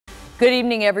Good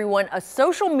evening, everyone. A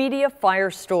social media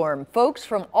firestorm. Folks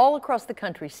from all across the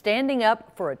country standing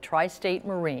up for a Tri-State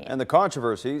Marine. And the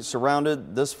controversy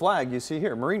surrounded this flag you see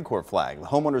here, Marine Corps flag. The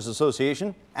Homeowners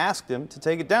Association asked him to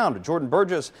take it down. But Jordan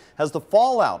Burgess has the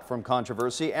fallout from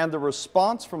controversy and the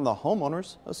response from the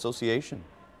Homeowners Association.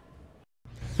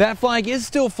 That flag is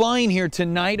still flying here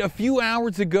tonight. A few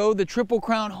hours ago, the Triple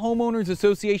Crown Homeowners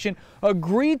Association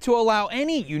agreed to allow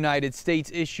any United States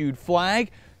issued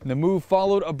flag. And the move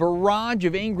followed a barrage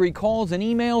of angry calls and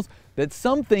emails that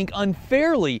some think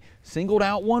unfairly singled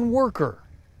out one worker.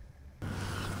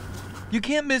 You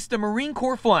can't miss the Marine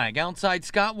Corps flag outside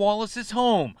Scott Wallace's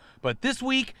home, but this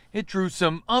week it drew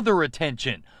some other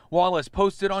attention. Wallace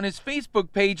posted on his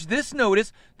Facebook page this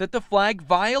notice that the flag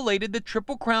violated the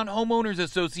Triple Crown Homeowners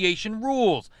Association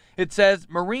rules. It says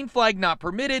Marine flag not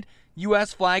permitted,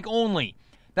 U.S. flag only.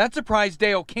 That surprised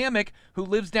Dale Kamek, who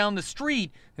lives down the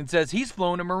street and says he's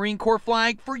flown a Marine Corps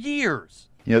flag for years.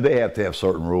 You know, they have to have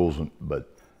certain rules, but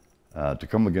to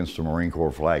come against the Marine Corps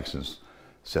flag since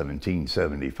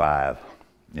 1775,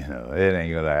 you know, it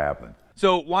ain't gonna happen.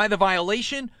 So why the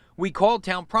violation? We called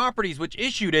Town Properties, which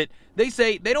issued it. They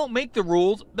say they don't make the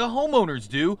rules, the homeowners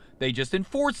do. They just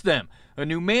enforce them. A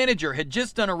new manager had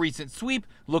just done a recent sweep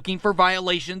looking for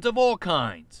violations of all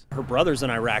kinds. Her brother's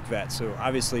an Iraq vet, so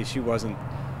obviously she wasn't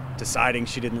deciding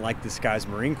she didn't like this guy's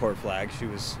Marine Corps flag. She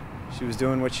was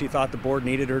doing what she thought the board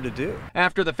needed her to do.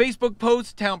 After the Facebook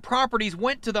post, Town Properties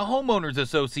went to the Homeowners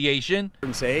Association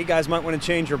And say, hey, guys might want to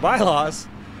change your bylaws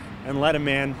and let a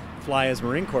man fly his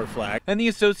Marine Corps flag. And the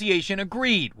association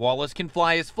agreed. Wallace can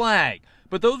fly his flag.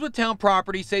 But those with Town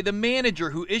Properties say the manager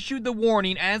who issued the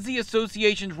warning, as the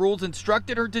association's rules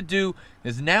instructed her to do,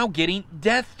 is now getting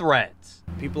death threats.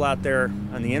 People out there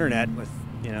on the internet with,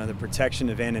 you know, the protection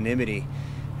of anonymity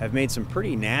have made some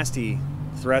pretty nasty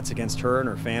threats against her and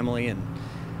her family, and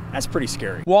that's pretty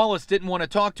scary. Wallace didn't want to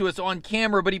talk to us on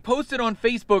camera, but he posted on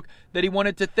Facebook that he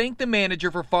wanted to thank the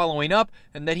manager for following up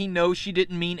and that he knows she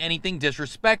didn't mean anything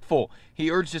disrespectful.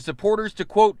 He urged his supporters to,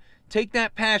 quote, take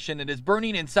that passion that is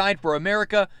burning inside for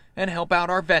America and help out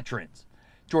our veterans.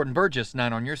 Jordan Burgess,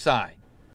 9 on your side.